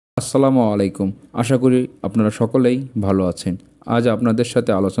আসসালামু আলাইকুম। আশা করি আপনারা সকলেই ভালো আছেন। আজ আপনাদের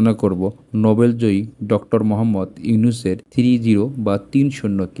সাথে আলোচনা করব নোবেলজয়ী ডক্টর মোহাম্মদ ইউনুসের 30 বা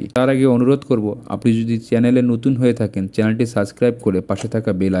 30 কি। তার আগে অনুরোধ করব, আপনি যদি চ্যানেলে নতুন হয়ে থাকেন চ্যানেলটি সাবস্ক্রাইব করে পাশে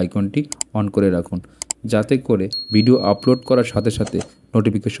থাকা বেল আইকনটি অন করে রাখুন, যাতে করে ভিডিও আপলোড করার সাথে সাথে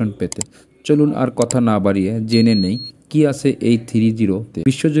নোটিফিকেশন পেতে। চলুন আর কথা না বাড়িয়ে জেনে নেই কি আছে এই 30তে।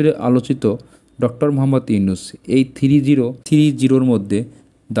 বিশ্বজুড়ে আলোচিত ডক্টর মোহাম্মদ ইউনুস এই 30 মধ্যে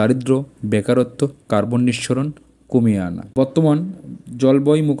দারিদ্র্য, বেকারত্ব, কার্বন নিঃসরণ কমিয়ে আনা। বর্তমান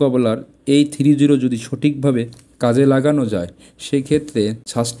জলবায়ু মোকাবেলার এই 30 যদি সঠিকভাবে কাজে লাগানো যায়, সেই ক্ষেত্রে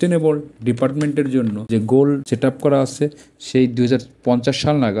সাস্টেনেবল ডেভেলপমেন্টের জন্য যে গোল সেট আপ করা আছে, সেই 2050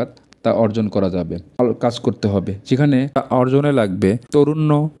 সাল নাগাদ তা অর্জন করা যাবে। কাজ করতে হবে, যেখানে অর্জনে লাগবে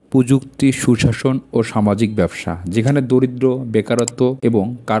তরুণ, প্রযুক্তি, সুশাসন ও সামাজিক ব্যবসা, যেখানে দরিদ্র, বেকারত্ব এবং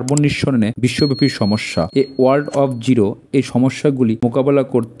কার্বন নিঃসরণে বিশ্বব্যাপী সমস্যা। এ ওয়ার্ল্ড অফ জিরো এই সমস্যাগুলি মোকাবেলা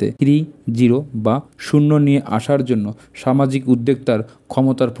করতে 30 বা 0 নিয়ে আসার জন্য সামাজিক উদ্যোক্তার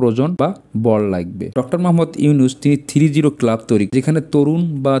ক্ষমতার প্রয়োজন বা বল লাগবে। ডক্টর মোহাম্মদ ইউনুস তিনি 30 ক্লাব তৈরি, যেখানে তরুণ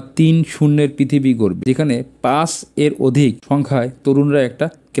বা 30 পৃথিবী গড়বে, যেখানে 5 এর অধিক সংখ্যায় তরুণরা একটা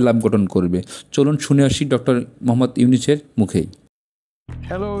ক্লাব গঠন করবে। চলুন শুনে আসি ডক্টর মোহাম্মদ ইউনুসের মুখেই।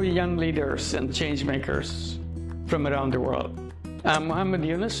 Hello, young leaders and change makers from around the world. I'm Mohammed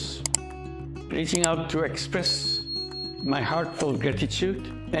Yunus, reaching out to express my heartfelt gratitude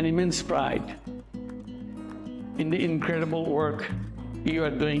and immense pride in the incredible work you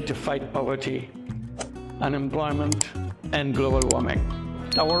are doing to fight poverty, unemployment, and global warming.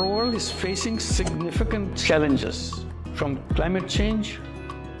 Our world is facing significant challenges from climate change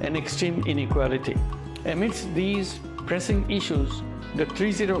and extreme inequality. Amidst these pressing issues, the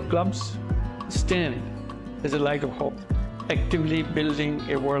 30 clubs stand as a light of hope, actively building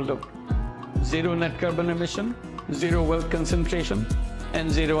a world of zero net carbon emission, zero wealth concentration, and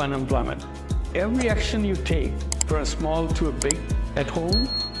zero unemployment. Every action you take, from small to a big, at home,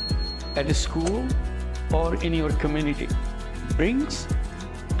 at a school, or in your community, brings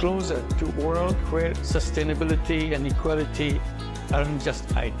closer to a world where sustainability and equality aren't just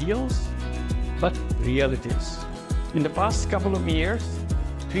ideals, but realities. In the past couple of years,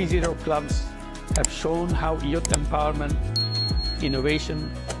 30 clubs have shown how youth empowerment, innovation,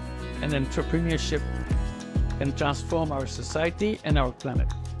 and entrepreneurship can transform our society and our planet.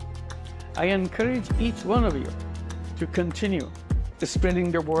 I encourage each one of you to continue spreading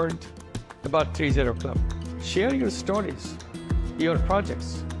the word about 30 Club. Share your stories, your projects,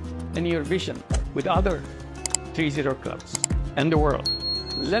 and your vision with other 30 clubs and the world.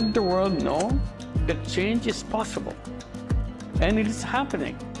 Let the world know that change is possible, and it is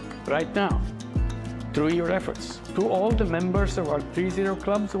happening right now through your efforts. To all the members of our 30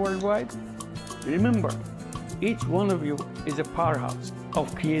 clubs worldwide, remember, each one of you is a powerhouse of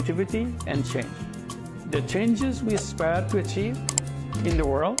creativity and change. The changes we aspire to achieve in the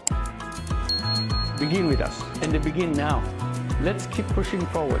world begin with us, and they begin now. Let's keep pushing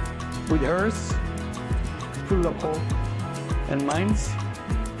forward with hearts full of hope and minds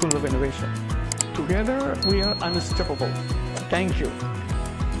full of innovation. Together, we are unstoppable. Thank you.